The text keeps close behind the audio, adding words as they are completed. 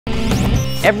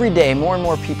Every day, more and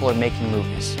more people are making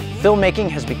movies. Filmmaking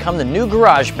has become the new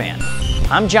garage band.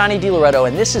 I'm Johnny DiLoretto,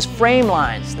 and this is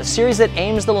Framelines, the series that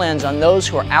aims the lens on those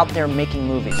who are out there making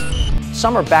movies.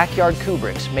 Some are backyard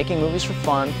Kubricks, making movies for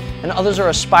fun, and others are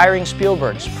aspiring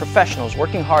Spielbergs, professionals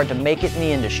working hard to make it in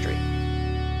the industry.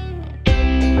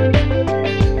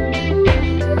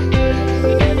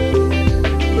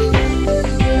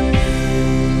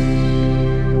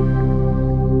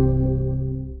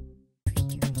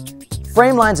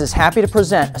 Framelines is happy to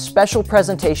present a special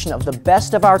presentation of the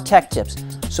best of our tech tips,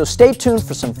 so stay tuned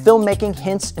for some filmmaking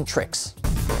hints and tricks.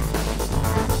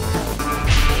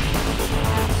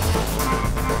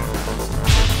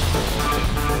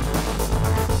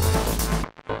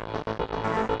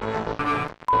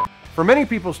 For many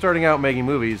people starting out making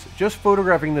movies, just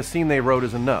photographing the scene they wrote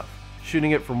is enough,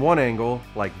 shooting it from one angle,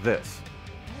 like this.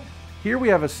 Here we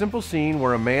have a simple scene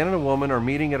where a man and a woman are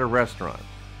meeting at a restaurant.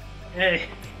 Hey,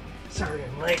 sorry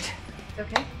I'm late.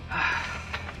 Okay.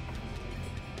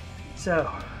 So,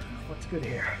 what's good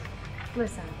here?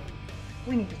 Listen,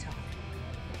 we need to talk.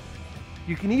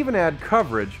 You can even add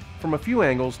coverage from a few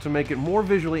angles to make it more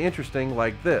visually interesting,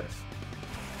 like this.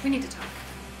 We need to talk.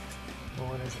 Well,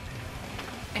 what is it?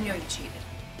 I know you cheated.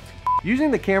 Using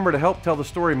the camera to help tell the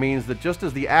story means that just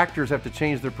as the actors have to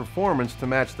change their performance to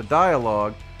match the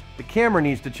dialogue, the camera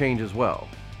needs to change as well.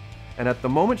 And at the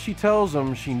moment she tells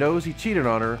him she knows he cheated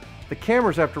on her, the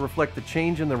cameras have to reflect the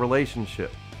change in the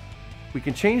relationship. We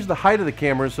can change the height of the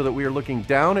camera so that we are looking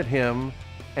down at him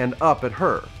and up at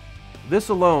her. This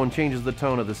alone changes the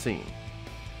tone of the scene.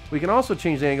 We can also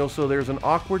change the angle so there's an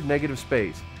awkward negative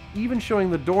space, even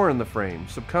showing the door in the frame,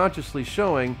 subconsciously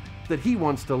showing that he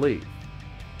wants to leave.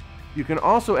 You can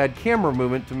also add camera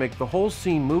movement to make the whole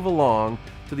scene move along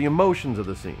to the emotions of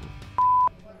the scene.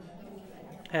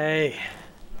 Hey,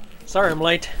 sorry I'm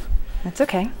late. That's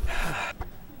okay.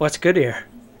 What's good here?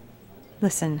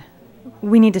 Listen,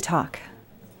 we need to talk.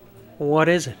 What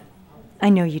is it? I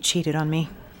know you cheated on me.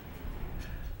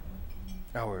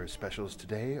 Our specials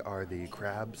today are the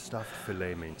crab stuffed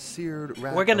filet mignon, seared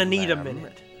rack We're gonna of need a lamb.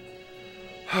 minute.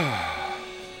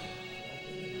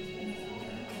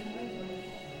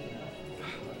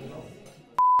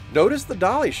 Notice the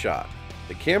dolly shot.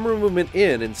 The camera movement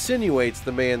in insinuates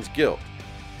the man's guilt.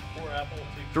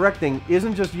 Directing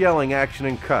isn't just yelling action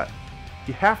and cut.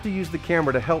 You have to use the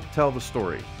camera to help tell the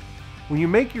story. When you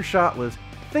make your shot list,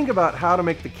 think about how to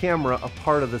make the camera a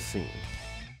part of the scene.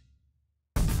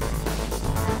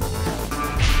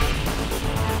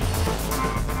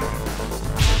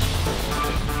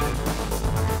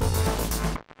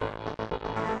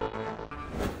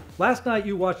 Last night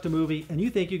you watched a movie and you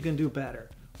think you can do better.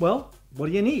 Well, what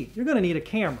do you need? You're going to need a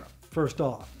camera, first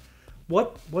off.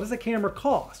 What does a camera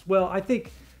cost? Well, I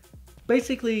think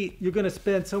basically you're going to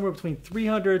spend somewhere between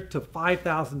 $300 to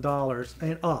 $5,000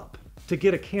 and up to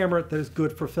get a camera that is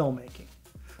good for filmmaking.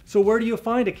 So where do you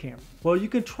find a camera? Well, you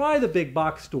can try the big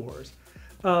box stores.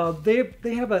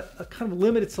 They have a kind of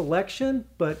limited selection,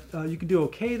 but you can do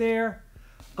okay there.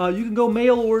 You can go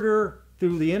mail order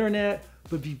through the internet,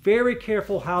 but be very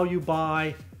careful how you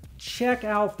buy. Check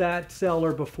out that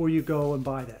seller before you go and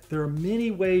buy that. There are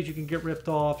many ways you can get ripped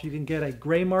off. You can get a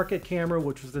gray market camera,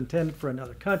 which was intended for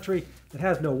another country, that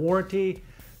has no warranty.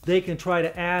 They can try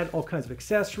to add all kinds of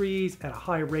accessories at a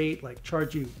high rate, like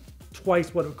charge you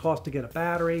twice what it would cost to get a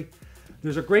battery.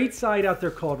 There's a great site out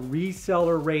there called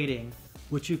Reseller Rating,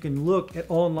 which you can look at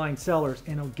online sellers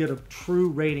and it'll get a true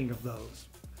rating of those.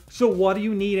 So what do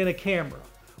you need in a camera?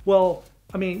 Well,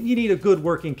 I mean, you need a good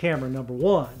working camera, number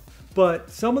one.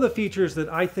 But some of the features that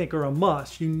I think are a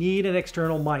must, you need an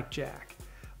external mic jack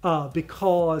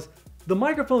because the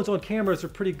microphones on cameras are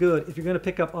pretty good if you're going to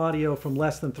pick up audio from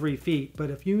less than 3 feet. But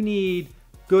if you need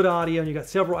good audio and you got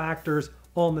several actors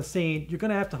on the scene, you're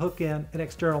going to have to hook in an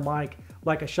external mic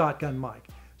like a shotgun mic.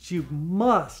 So you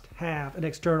must have an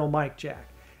external mic jack.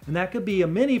 And that could be a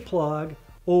mini plug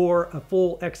or a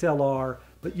full XLR,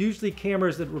 but usually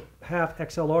cameras that have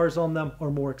XLRs on them are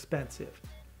more expensive.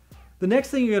 The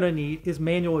next thing you're going to need is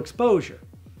manual exposure.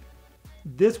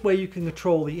 This way you can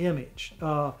control the image.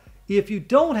 If you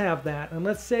don't have that, and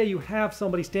let's say you have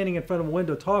somebody standing in front of a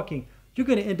window talking, you're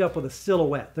going to end up with a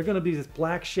silhouette. They're going to be this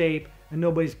black shape and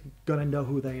nobody's going to know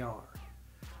who they are.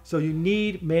 So you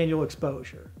need manual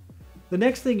exposure. The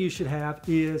next thing you should have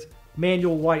is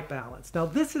manual white balance. Now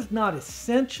this is not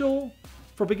essential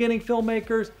for beginning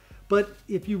filmmakers, but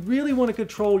if you really want to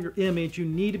control your image, you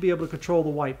need to be able to control the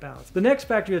white balance. The next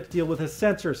factor you have to deal with is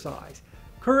sensor size.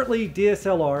 Currently,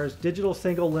 DSLRs, digital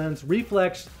single lens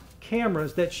reflex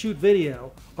cameras that shoot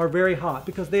video, are very hot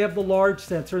because they have the large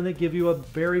sensor and they give you a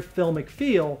very filmic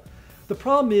feel. The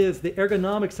problem is the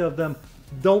ergonomics of them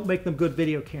don't make them good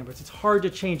video cameras. It's hard to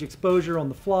change exposure on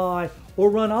the fly or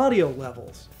run audio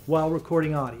levels while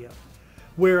recording audio.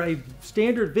 Where a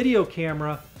standard video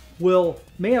camera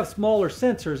may have smaller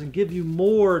sensors and give you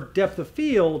more depth of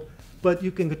field, but you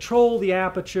can control the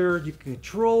aperture, you can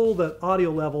control the audio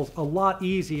levels a lot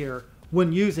easier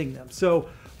when using them. So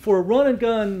for a run and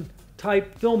gun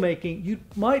type filmmaking, you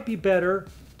might be better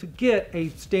to get a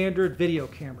standard video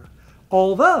camera.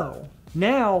 Although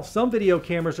now some video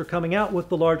cameras are coming out with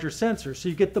the larger sensor, so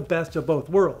you get the best of both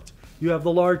worlds. You have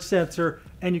the large sensor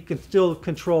and you can still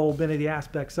control many of the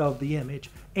aspects of the image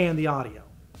and the audio.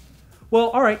 Well,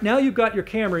 all right, now you've got your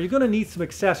camera, you're gonna need some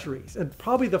accessories. And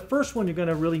probably the first one you're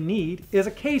gonna really need is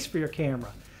a case for your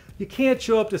camera. You can't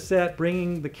show up to set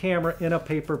bringing the camera in a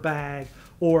paper bag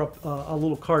or a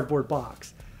little cardboard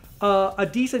box. A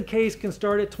decent case can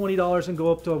start at $20 and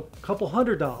go up to a couple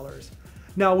 $100.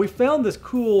 Now we found this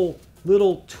cool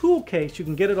little tool case you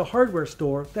can get at a hardware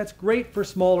store that's great for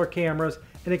smaller cameras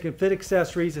and it can fit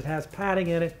accessories, it has padding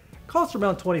in it, costs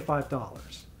around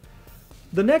 $25.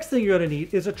 The next thing you're going to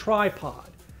need is a tripod.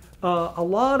 A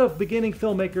lot of beginning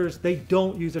filmmakers, they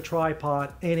don't use a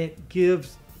tripod and it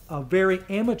gives a very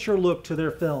amateur look to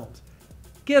their films.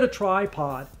 Get a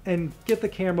tripod and get the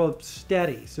camera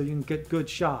steady so you can get good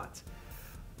shots.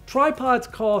 Tripods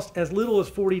cost as little as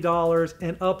 $40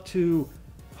 and up to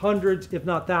hundreds, if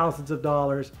not thousands of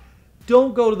dollars.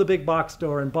 Don't go to the big box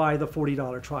store and buy the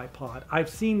 $40 tripod. I've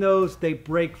seen those, they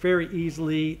break very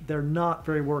easily, they're not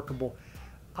very workable.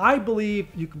 I believe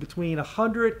you can, between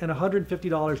 $100 and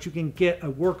 $150, you can get a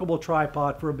workable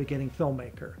tripod for a beginning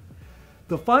filmmaker.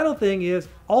 The final thing is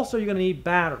also you're going to need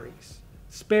batteries,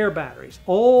 spare batteries.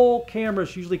 All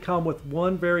cameras usually come with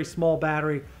one very small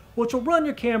battery, which will run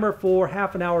your camera for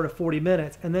half an hour to 40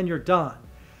 minutes, and then you're done.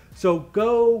 So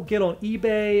go get on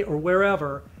eBay or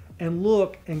wherever and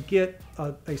look and get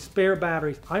a spare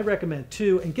batteries. I recommend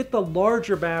 2, and get the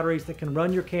larger batteries that can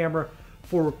run your camera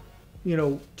for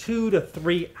 2 to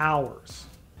 3 hours.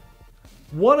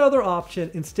 One other option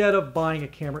instead of buying a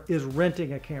camera is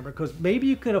renting a camera, because maybe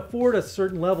you can afford a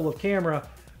certain level of camera,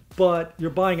 but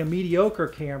you're buying a mediocre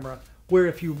camera, where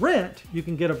if you rent, you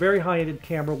can get a very high-end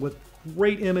camera with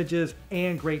great images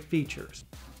and great features.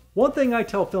 One thing I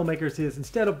tell filmmakers is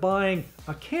instead of buying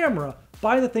a camera,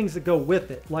 buy the things that go with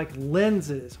it, like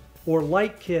lenses or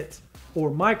light kits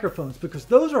or microphones, because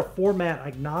those are format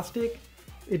agnostic.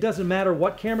 It doesn't matter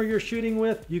what camera you're shooting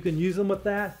with, you can use them with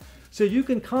that. So you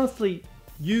can constantly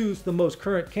use the most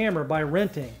current camera by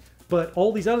renting, but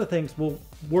all these other things will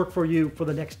work for you for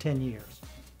the next 10 years.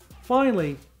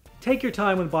 Finally, take your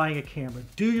time when buying a camera.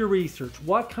 Do your research.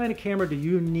 What kind of camera do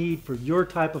you need for your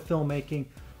type of filmmaking?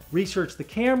 Research the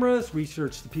cameras,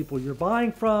 research the people you're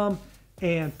buying from,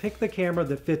 and pick the camera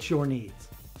that fits your needs.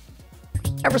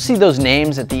 Ever see those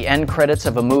names at the end credits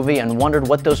of a movie and wondered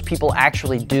what those people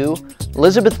actually do?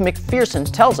 Elizabeth McPherson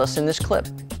tells us in this clip.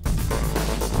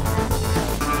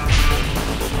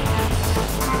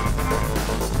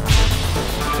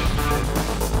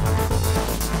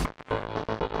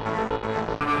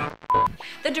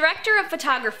 The director of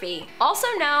photography, also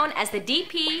known as the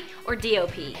DP or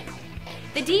DOP.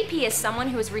 The DP is someone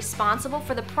who is responsible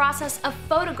for the process of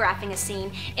photographing a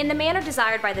scene in the manner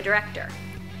desired by the director.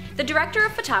 The director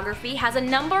of photography has a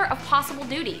number of possible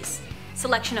duties: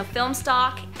 selection of film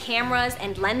stock, cameras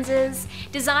and lenses,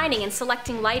 designing and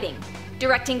selecting lighting,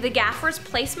 directing the gaffer's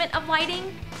placement of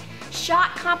lighting,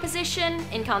 shot composition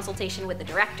in consultation with the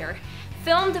director,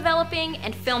 film developing,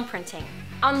 and film printing.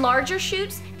 On larger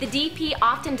shoots, the DP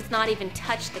often does not even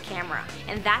touch the camera,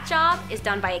 and that job is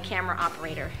done by a camera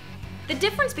operator. The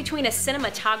difference between a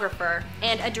cinematographer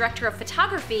and a director of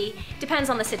photography depends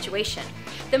on the situation.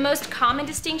 The most common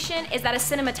distinction is that a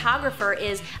cinematographer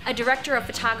is a director of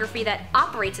photography that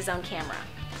operates his own camera,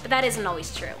 but that isn't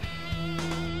always true.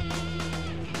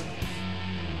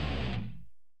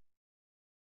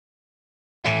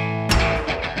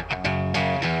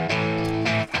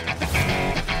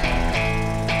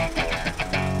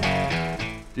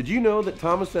 Did you know that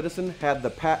Thomas Edison had the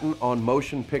patent on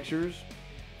motion pictures?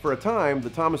 For a time, the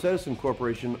Thomas Edison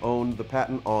Corporation owned the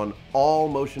patent on all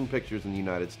motion pictures in the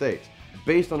United States,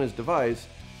 based on his device,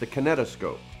 the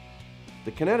kinetoscope.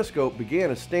 The kinetoscope began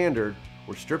as standard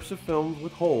where strips of film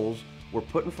with holes were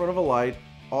put in front of a light,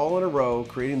 all in a row,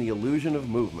 creating the illusion of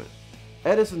movement.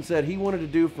 Edison said he wanted to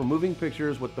do for moving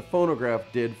pictures what the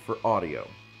phonograph did for audio.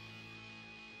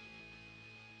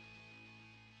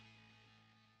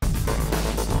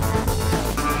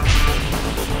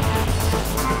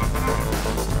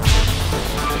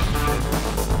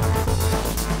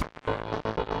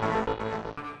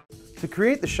 To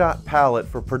create the shot palette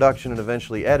for production and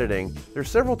eventually editing, there are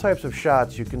several types of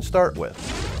shots you can start with.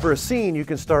 For a scene, you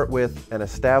can start with an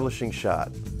establishing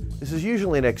shot. This is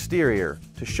usually an exterior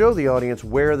to show the audience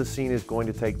where the scene is going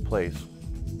to take place.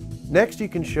 Next, you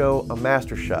can show a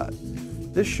master shot.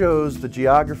 This shows the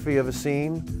geography of a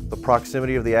scene, the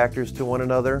proximity of the actors to one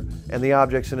another, and the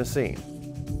objects in a scene.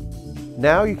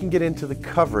 Now you can get into the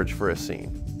coverage for a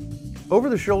scene.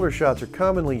 Over-the-shoulder shots are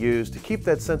commonly used to keep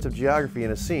that sense of geography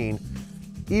in a scene,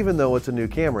 even though it's a new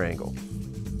camera angle.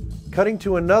 Cutting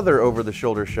to another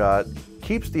over-the-shoulder shot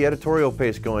keeps the editorial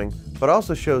pace going, but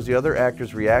also shows the other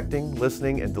actors reacting,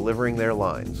 listening, and delivering their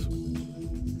lines.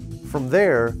 From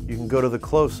there, you can go to the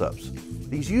close-ups.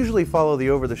 These usually follow the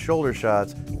over-the-shoulder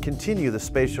shots and continue the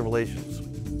spatial relations.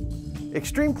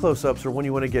 Extreme close-ups are when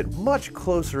you want to get much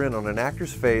closer in on an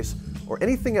actor's face or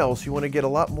anything else you want to get a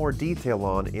lot more detail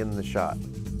on in the shot.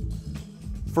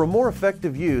 For a more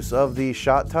effective use of these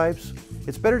shot types,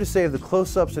 it's better to save the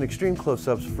close-ups and extreme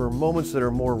close-ups for moments that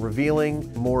are more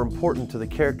revealing, more important to the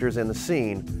characters and the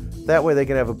scene. That way they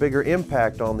can have a bigger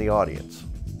impact on the audience.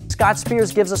 Scott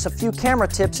Spears gives us a few camera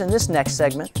tips in this next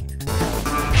segment.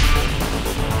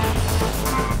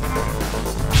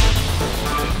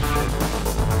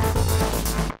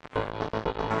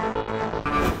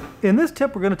 In this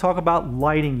tip, we're going to talk about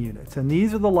lighting units, and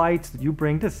these are the lights that you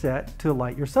bring to set to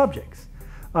light your subjects.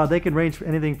 They can range from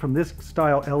anything from this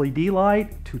style LED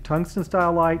light to tungsten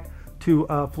style light to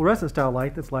fluorescent style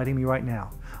light that's lighting me right now.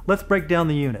 Let's break down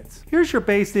the units. Here's your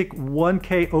basic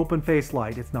 1K open face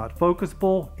light. It's not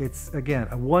focusable. It's, again,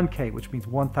 a 1K, which means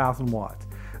 1000 watts.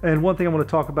 And one thing I want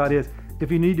to talk about is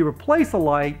if you need to replace a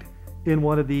light in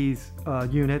one of these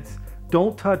units,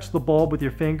 don't touch the bulb with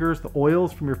your fingers. The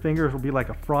oils from your fingers will be like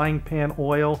a frying pan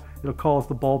oil. It'll cause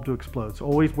the bulb to explode. So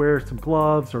always wear some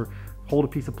gloves or hold a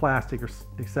piece of plastic, or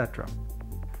etc.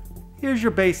 Here's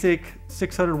your basic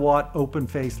 600 watt open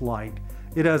face light.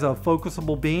 It has a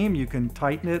focusable beam. You can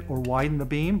tighten it or widen the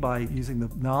beam by using the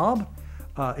knob.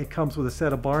 It comes with a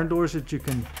set of barn doors that you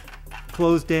can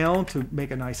close down to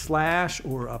make a nice slash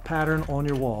or a pattern on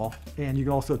your wall. And you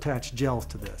can also attach gels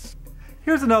to this.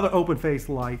 Here's another open face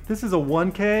light. This is a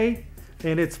 1K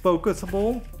and it's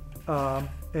focusable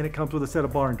and it comes with a set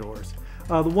of barn doors.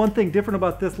 The one thing different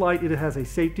about this light, it has a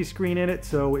safety screen in it,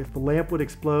 so if the lamp would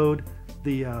explode,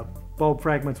 the bulb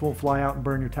fragments won't fly out and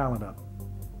burn your talent up.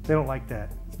 They don't like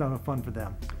that. It's not fun for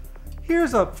them.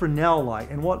 Here's a Fresnel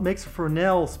light, and what makes a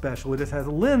Fresnel special, it just has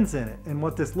a lens in it, and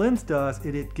what this lens does,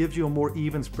 it gives you a more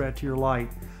even spread to your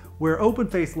light. Where open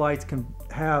face lights can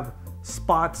have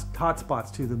spots, hot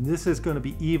spots to them, this is going to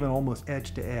be even, almost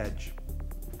edge to edge.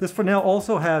 This Fresnel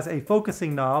also has a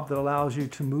focusing knob that allows you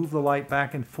to move the light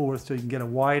back and forth so you can get a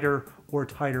wider or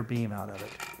tighter beam out of it.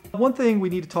 One thing we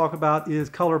need to talk about is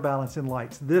color balance in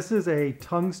lights. This is a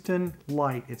tungsten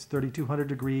light. It's 3200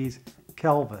 degrees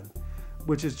Kelvin,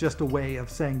 which is just a way of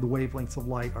saying the wavelengths of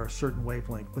light are a certain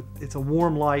wavelength. But it's a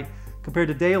warm light compared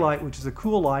to daylight, which is a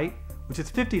cool light, which is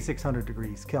 5600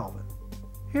 degrees Kelvin.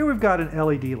 Here we've got an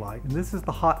LED light, and this is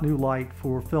the hot new light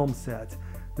for film sets.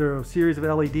 There are a series of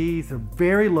LEDs. They're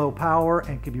very low power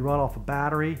and can be run off a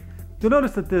battery. You'll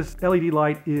notice that this LED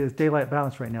light is daylight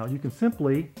balanced right now. You can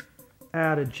simply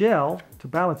add a gel to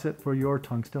balance it for your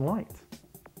tungsten lights.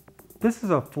 This is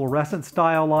a fluorescent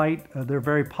style light. They're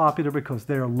very popular because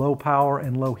they're low power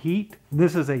and low heat.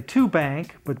 This is a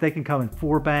 2-bank, but they can come in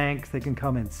 4 banks. They can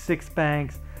come in 6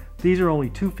 banks. These are only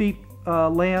 2 feet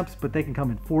lamps, but they can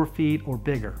come in 4 feet or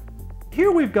bigger. Here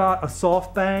we've got a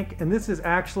soft bank, and this is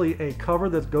actually a cover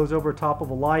that goes over top of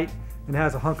a light and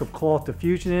has a hunk of cloth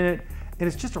diffusion in it. And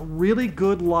it's just a really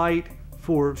good light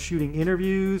for shooting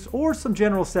interviews or some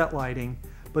general set lighting,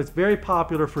 but it's very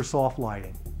popular for soft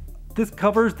lighting. This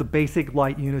covers the basic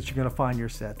light units you're going to find in your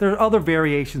set. There are other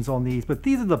variations on these, but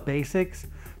these are the basics.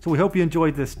 So we hope you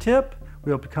enjoyed this tip.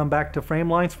 We hope to come back to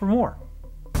Framelines for more.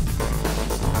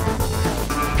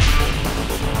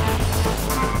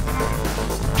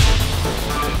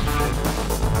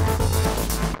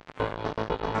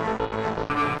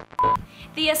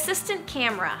 The assistant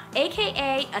camera,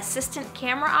 aka assistant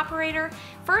camera operator,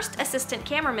 first assistant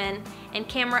cameraman, and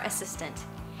camera assistant.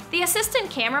 The assistant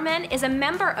cameraman is a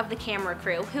member of the camera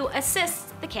crew who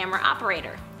assists the camera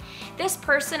operator. This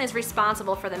person is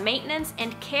responsible for the maintenance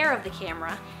and care of the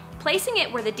camera, placing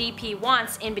it where the DP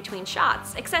wants in between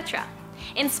shots, etc.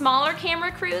 In smaller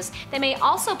camera crews, they may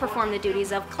also perform the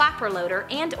duties of clapper loader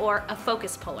and/or a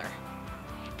focus puller.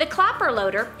 The clapper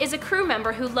loader is a crew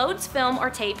member who loads film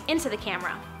or tape into the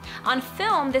camera. On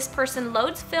film, this person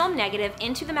loads film negative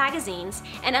into the magazines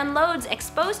and unloads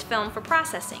exposed film for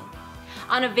processing.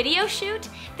 On a video shoot,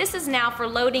 this is now for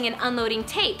loading and unloading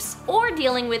tapes or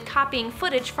dealing with copying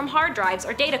footage from hard drives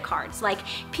or data cards like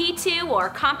P2 or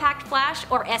compact flash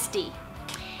or SD.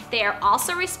 They are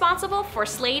also responsible for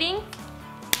slating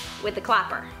with the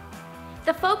clapper.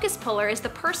 The focus puller is the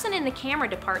person in the camera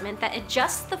department that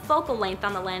adjusts the focal length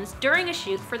on the lens during a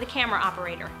shoot for the camera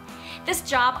operator. This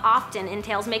job often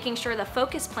entails making sure the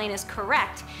focus plane is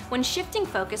correct when shifting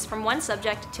focus from one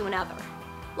subject to another.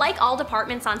 Like all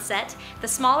departments on set, the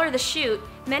smaller the shoot,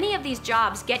 many of these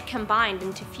jobs get combined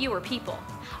into fewer people.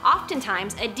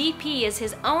 Oftentimes, a DP is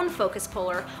his own focus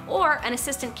puller, or an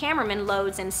assistant cameraman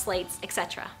loads and slates,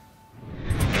 etc.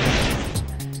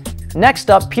 Next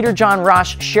up, Peter John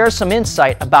Rosch shares some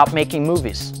insight about making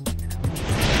movies.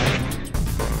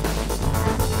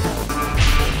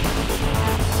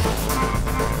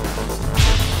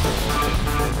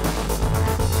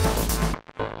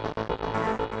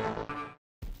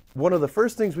 One of the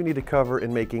first things we need to cover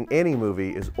in making any movie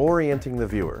is orienting the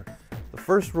viewer. The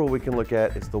first rule we can look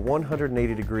at is the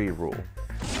 180-degree rule.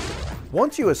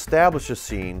 Once you establish a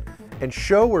scene and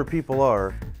show where people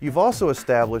are, you've also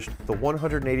established the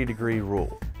 180-degree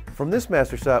rule. From this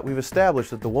master shot, we've established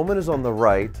that the woman is on the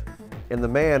right and the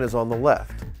man is on the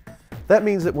left. That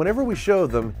means that whenever we show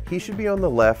them, he should be on the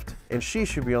left and she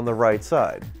should be on the right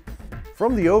side.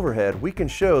 From the overhead, we can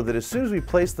show that as soon as we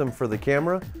place them for the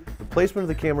camera, the placement of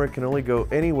the camera can only go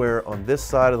anywhere on this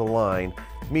side of the line,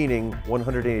 meaning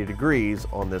 180 degrees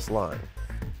on this line.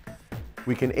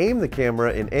 We can aim the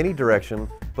camera in any direction,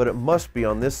 but it must be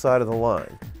on this side of the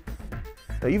line.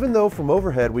 Now, even though from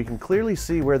overhead we can clearly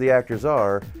see where the actors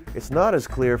are, it's not as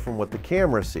clear from what the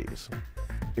camera sees.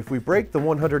 If we break the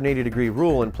 180-degree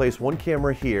rule and place one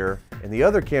camera here and the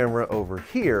other camera over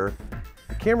here,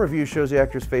 the camera view shows the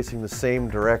actors facing the same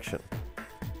direction.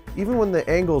 Even when the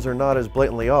angles are not as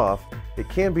blatantly off, it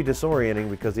can be disorienting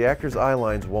because the actors' eye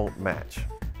lines won't match.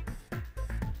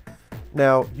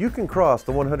 Now, you can cross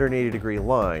the 180-degree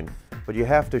line, but you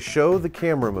have to show the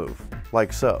camera move,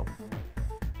 like so.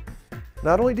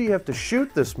 Not only do you have to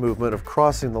shoot this movement of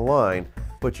crossing the line,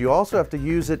 but you also have to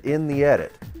use it in the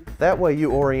edit. That way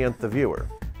you orient the viewer.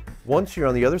 Once you're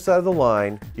on the other side of the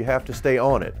line, you have to stay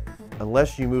on it,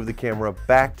 unless you move the camera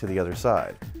back to the other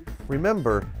side.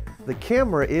 Remember, the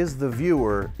camera is the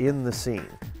viewer in the scene.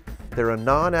 They're a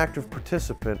non-active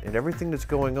participant in everything that's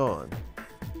going on.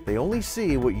 They only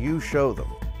see what you show them.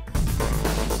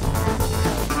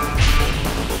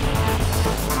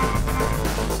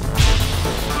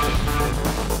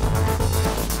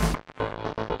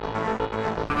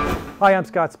 Hi, I'm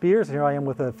Scott Spears, and here I am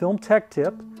with a film tech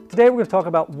tip. Today we're going to talk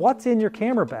about what's in your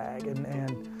camera bag,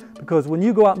 and because when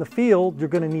you go out in the field, you're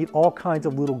going to need all kinds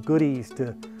of little goodies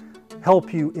to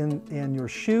help you in your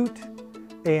shoot.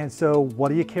 And so what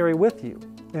do you carry with you?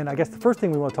 And I guess the first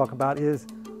thing we want to talk about is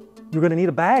you're going to need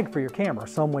a bag for your camera,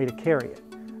 some way to carry it.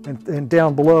 And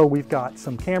down below we've got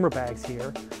some camera bags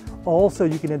here. Also,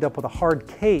 you can end up with a hard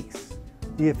case.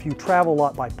 If you travel a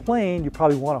lot by plane, you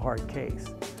probably want a hard case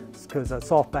because a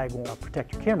soft bag won't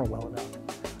protect your camera well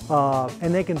enough.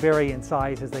 And they can vary in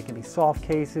sizes. They can be soft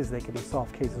cases, they can be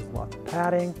soft cases with lots of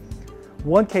padding.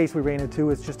 One case we ran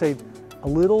into is just a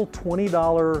little $20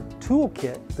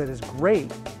 toolkit that is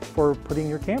great for putting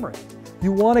your camera in.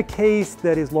 You want a case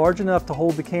that is large enough to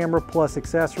hold the camera plus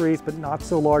accessories, but not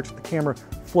so large that the camera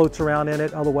floats around in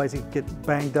it. Otherwise, it can get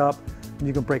banged up and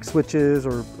you can break switches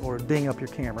or ding up your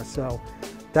camera. So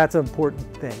that's an important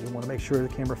thing. You want to make sure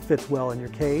the camera fits well in your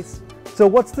case. So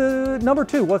what's the number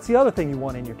two? What's the other thing you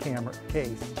want in your camera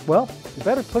case? Well, you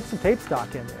better put some tape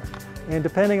stock in there. And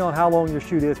depending on how long your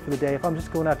shoot is for the day, if I'm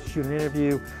just going out to shoot an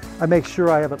interview, I make sure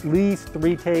I have at least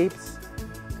 3 tapes.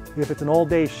 If it's an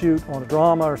all-day shoot on a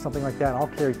drama or something like that, I'll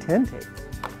carry 10 tapes.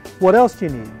 What else do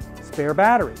you need? Spare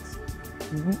batteries.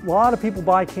 A lot of people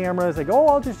buy cameras, they go, oh,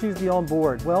 I'll just use the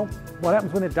onboard. Well, what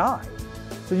happens when it dies?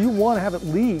 So you want to have at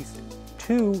least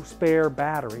 2 spare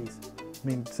batteries. I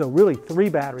mean, so really 3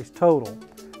 batteries total.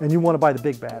 And you want to buy the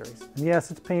big batteries. And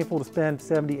yes, it's painful to spend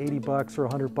 70, 80 bucks or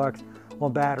 100 bucks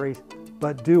on batteries,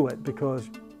 but do it because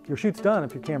your shoot's done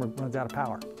if your camera runs out of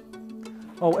power.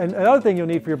 Oh, and another thing you'll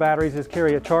need for your batteries is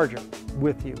carry a charger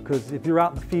with you, because if you're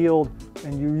out in the field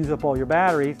and you use up all your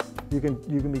batteries, you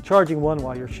can be charging one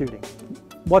while you're shooting.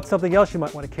 What's something else you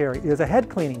might want to carry is a head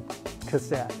cleaning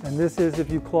cassette. And this is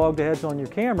if you clog the heads on your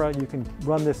camera, you can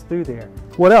run this through there.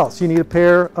 What else? You need a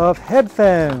pair of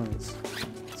headphones.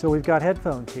 So we've got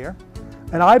headphones here.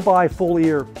 And I buy full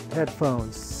ear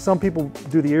headphones. Some people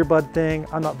do the earbud thing.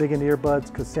 I'm not big into earbuds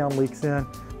because sound leaks in.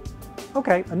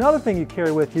 Okay, another thing you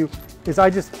carry with you is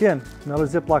another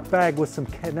Ziploc bag with some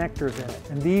connectors in it.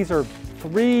 And these are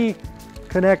 3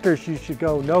 connectors you should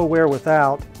go nowhere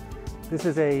without. This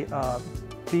is a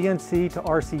BNC to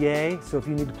RCA, so if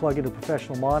you need to plug in a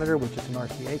professional monitor, which is an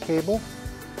RCA cable,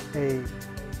 a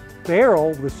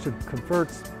barrel, which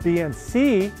converts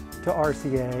BNC to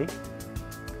RCA,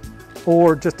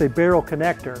 or just a barrel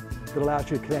connector that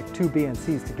allows you to connect two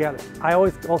BNCs together. I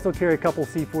always also carry a couple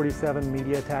C47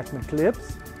 media attachment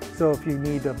clips, so if you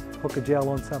need to hook a gel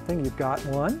on something, you've got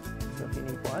one, so if you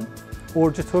need one,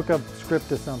 or just hook a script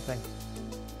to something.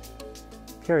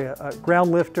 Carry a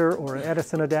ground lifter or an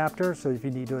Edison adapter, so if you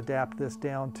need to adapt this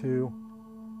down to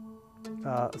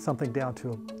something down to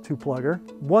a 2-plugger.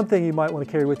 One thing you might want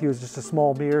to carry with you is just a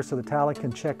small mirror so the talent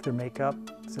can check their makeup,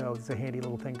 so it's a handy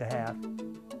little thing to have.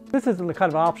 This isn't a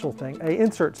kind of optional thing, an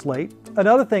insert slate.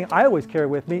 Another thing I always carry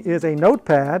with me is a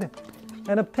notepad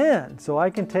and a pen, so I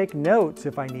can take notes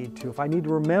if I need to. If I need to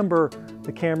remember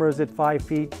the camera's at 5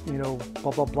 feet, you know,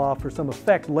 blah, blah, blah, for some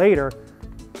effect later,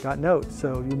 got notes.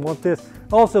 So you want this.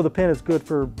 Also, the pen is good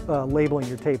for labeling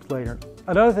your tapes later.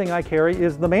 Another thing I carry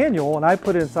is the manual, and I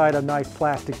put it inside a nice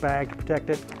plastic bag to protect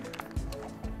it.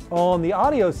 On the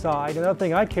audio side, another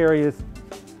thing I carry is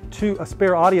a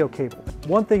spare audio cable.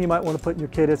 One thing you might want to put in your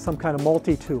kit is some kind of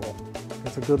multi-tool.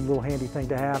 It's a good little handy thing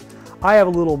to have. I have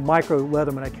a little micro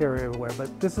Leatherman I carry everywhere,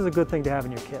 but this is a good thing to have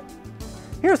in your kit.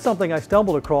 Here's something I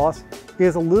stumbled across,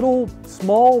 is a little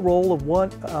small roll of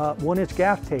 1-inch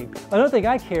gaff tape. Another thing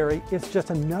I carry is just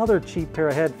another cheap pair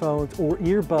of headphones or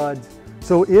earbuds,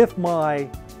 so if my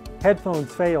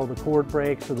headphones fail, the cord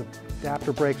breaks or the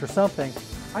adapter breaks or something,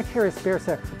 I carry a spare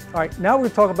set. All right, now we're going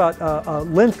to talk about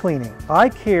lens cleaning. I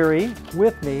carry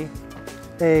with me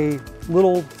a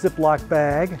little Ziploc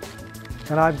bag,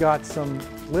 and I've got some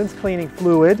lens cleaning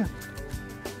fluid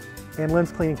and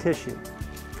lens cleaning tissue.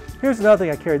 Here's another thing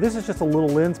I carry. This is just a little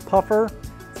lens puffer.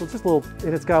 So it's just a little,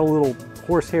 and it's got a little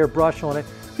horsehair brush on it.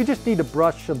 If you just need to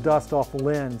brush some dust off the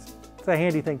lens, it's a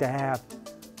handy thing to have.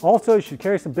 Also, you should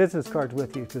carry some business cards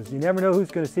with you because you never know who's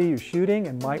going to see you shooting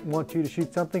and might want you to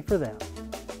shoot something for them.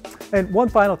 And one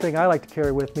final thing I like to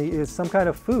carry with me is some kind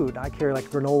of food. I carry like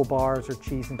granola bars or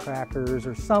cheese and crackers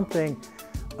or something.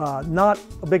 Not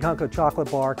a big hunk of chocolate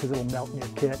bar because it'll melt in your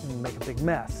kit and make a big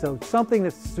mess. So something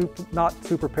that's not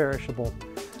super perishable.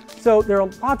 So there are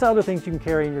lots of other things you can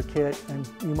carry in your kit, and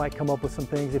you might come up with some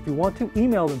things. If you want to,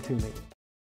 email them to me.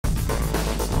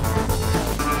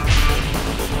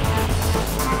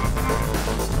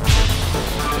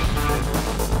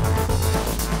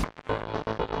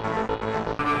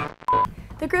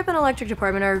 The grip and electric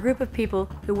department are a group of people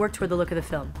who work toward the look of the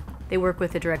film. They work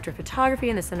with the director of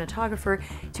photography and the cinematographer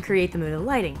to create the mood of the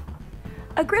lighting.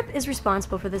 A grip is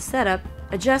responsible for the setup,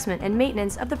 adjustment, and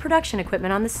maintenance of the production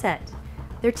equipment on the set.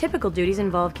 Their typical duties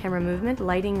involve camera movement,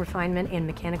 lighting, refinement, and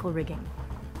mechanical rigging.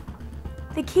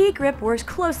 The key grip works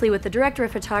closely with the director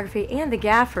of photography and the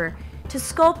gaffer to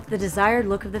sculpt the desired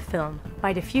look of the film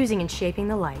by diffusing and shaping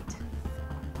the light.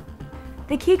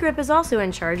 The key grip is also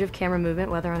in charge of camera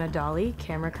movement, whether on a dolly,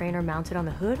 camera crane, or mounted on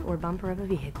the hood or bumper of a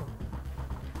vehicle.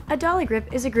 A dolly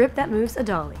grip is a grip that moves a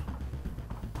dolly.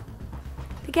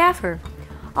 The gaffer,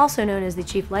 also known as the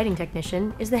chief lighting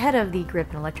technician, is the head of the grip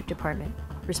and electric department,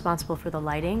 responsible for the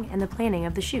lighting and the planning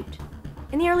of the shoot.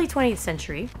 In the early 20th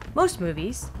century, most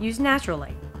movies used natural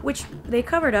light, which they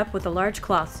covered up with the large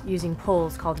cloths using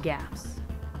poles called gaffs.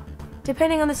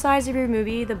 Depending on the size of your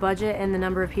movie, the budget, and the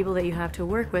number of people that you have to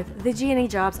work with, the G&E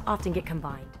jobs often get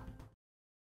combined.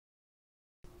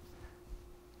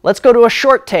 Let's go to a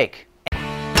short take.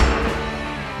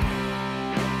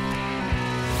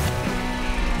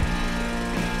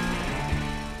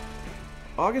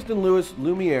 Auguste and Louis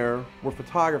Lumière were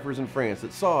photographers in France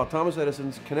that saw Thomas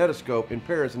Edison's kinetoscope in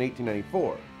Paris in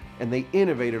 1894, and they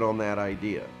innovated on that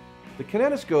idea. The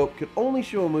kinetoscope could only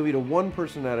show a movie to one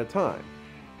person at a time.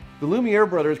 The Lumière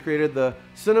brothers created the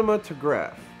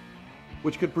cinématographe,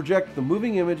 which could project the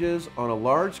moving images on a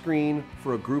large screen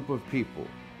for a group of people.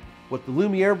 What the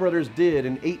Lumière brothers did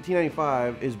in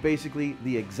 1895 is basically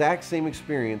the exact same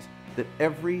experience that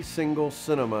every single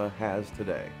cinema has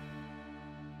today.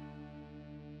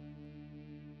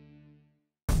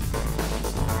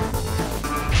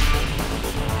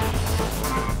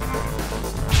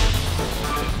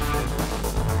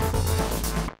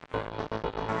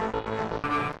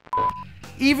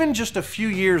 Even just a few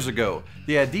years ago,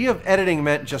 the idea of editing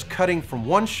meant just cutting from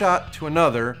one shot to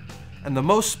another, and the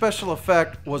most special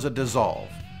effect was a dissolve.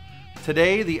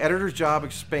 Today, the editor's job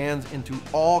expands into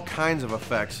all kinds of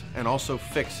effects and also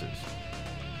fixes.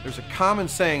 There's a common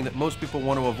saying that most people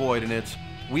want to avoid, and it's,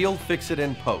 "We'll fix it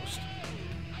in post."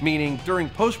 Meaning, during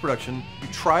post-production, you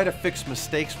try to fix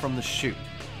mistakes from the shoot.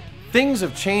 Things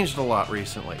have changed a lot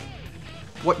recently.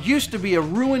 What used to be a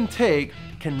ruined take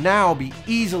can now be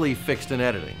easily fixed in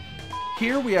editing.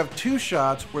 Here we have two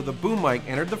shots where the boom mic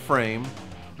entered the frame,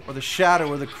 or the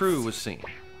shadow of the crew was seen.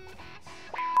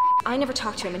 I never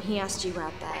talked to him and he asked you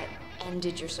out that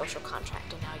ended your social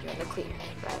contract and now you're in the clear,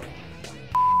 right?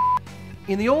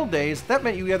 In the old days, that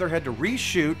meant you either had to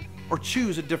reshoot or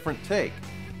choose a different take.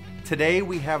 Today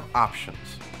we have options.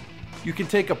 You can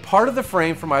take a part of the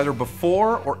frame from either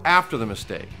before or after the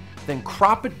mistake, then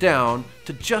crop it down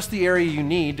to just the area you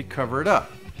need to cover it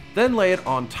up. Then lay it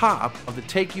on top of the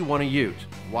take you want to use.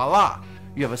 Voila!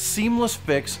 You have a seamless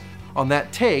fix on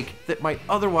that take that might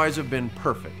otherwise have been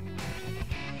perfect.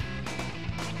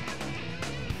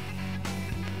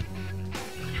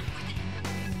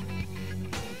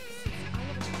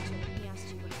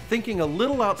 Thinking a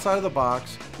little outside of the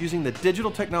box, using the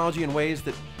digital technology in ways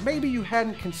that maybe you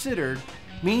hadn't considered,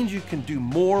 means you can do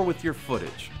more with your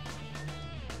footage.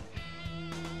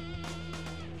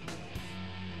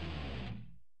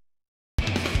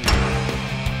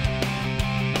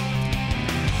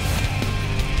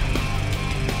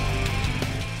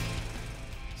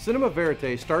 Cinema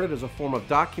Verite started as a form of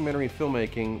documentary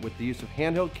filmmaking with the use of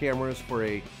handheld cameras for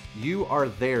a "you are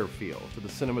there" feel to the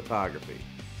cinematography.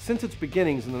 Since its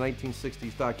beginnings in the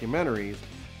 1960s documentaries,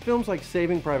 films like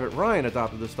Saving Private Ryan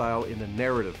adopted the style in the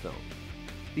narrative film.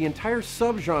 The entire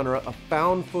subgenre of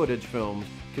found footage films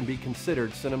can be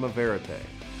considered cinema verite.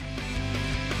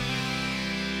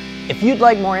 If you'd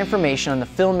like more information on the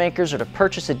filmmakers or to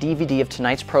purchase a DVD of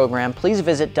tonight's program, please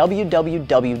visit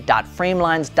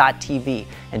www.framelines.tv.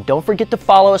 And don't forget to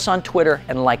follow us on Twitter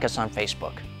and like us on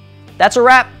Facebook. That's a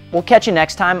wrap. We'll catch you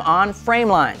next time on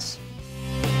Framelines.